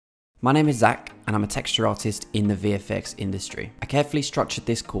My name is Zak, and I'm a texture artist in the VFX industry. I carefully structured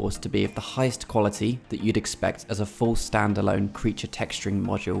this course to be of the highest quality that you'd expect as a full standalone creature texturing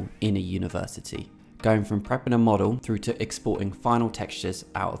module in a university, going from prepping a model through to exporting final textures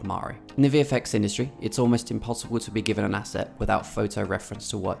out of Mari. In the VFX industry, it's almost impossible to be given an asset without photo reference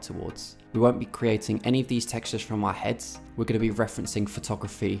to work towards. We won't be creating any of these textures from our heads. We're going to be referencing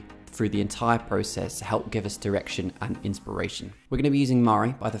photography through the entire process to help give us direction and inspiration. We're going to be using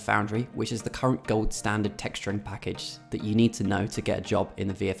Mari by the Foundry, which is the current gold standard texturing package that you need to know to get a job in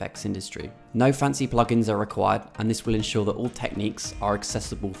the VFX industry. No fancy plugins are required, and this will ensure that all techniques are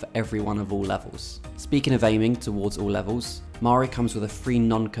accessible for everyone of all levels. Speaking of aiming towards all levels, Mari comes with a free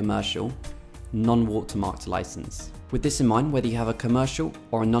non-commercial, non-watermarked license. With this in mind, whether you have a commercial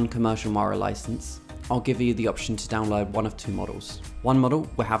or a non-commercial Mari license, I'll give you the option to download one of two models. One model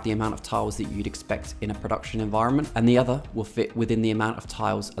will have the amount of tiles that you'd expect in a production environment, and the other will fit within the amount of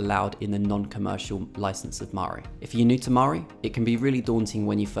tiles allowed in the non-commercial license of Mari. If you're new to Mari, it can be really daunting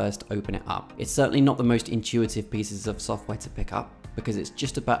when you first open it up. It's certainly not the most intuitive pieces of software to pick up, because it's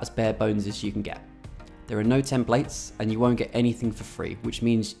just about as bare bones as you can get. There are no templates, and you won't get anything for free, which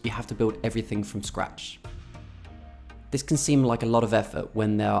means you have to build everything from scratch. This can seem like a lot of effort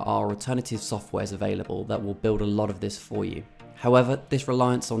when there are alternative softwares available that will build a lot of this for you. However, this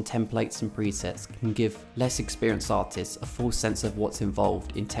reliance on templates and presets can give less experienced artists a full sense of what's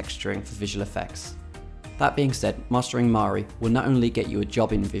involved in texturing for visual effects. That being said, mastering Mari will not only get you a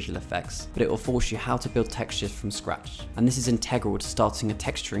job in visual effects, but it will force you how to build textures from scratch. And this is integral to starting a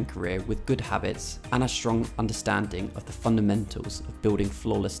texturing career with good habits and a strong understanding of the fundamentals of building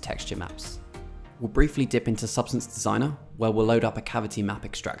flawless texture maps. We'll briefly dip into Substance Designer, where we'll load up a cavity map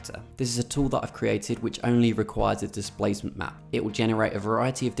extractor. This is a tool that I've created which only requires a displacement map. It will generate a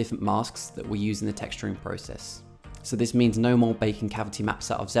variety of different masks that we'll use in the texturing process. So this means no more baking cavity maps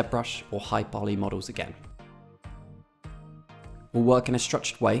out of ZBrush or high poly models again. We'll work in a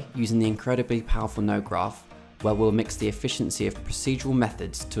structured way using the incredibly powerful node graph, where we'll mix the efficiency of procedural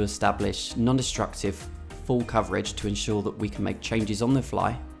methods to establish non-destructive full coverage to ensure that we can make changes on the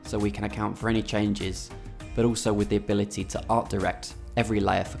fly, so we can account for any changes, but also with the ability to art direct every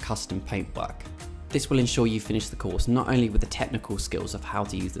layer for custom paintwork. This will ensure you finish the course not only with the technical skills of how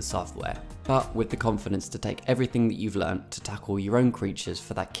to use the software, but with the confidence to take everything that you've learned to tackle your own creatures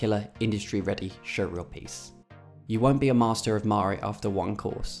for that killer industry-ready showreel piece. You won't be a master of Mari after one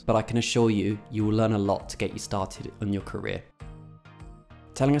course, but I can assure you, you will learn a lot to get you started on your career.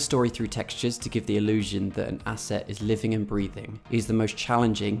 Telling a story through textures to give the illusion that an asset is living and breathing is the most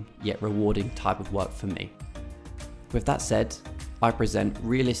challenging yet rewarding type of work for me. With that said, I present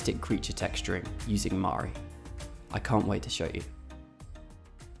realistic creature texturing using Mari. I can't wait to show you.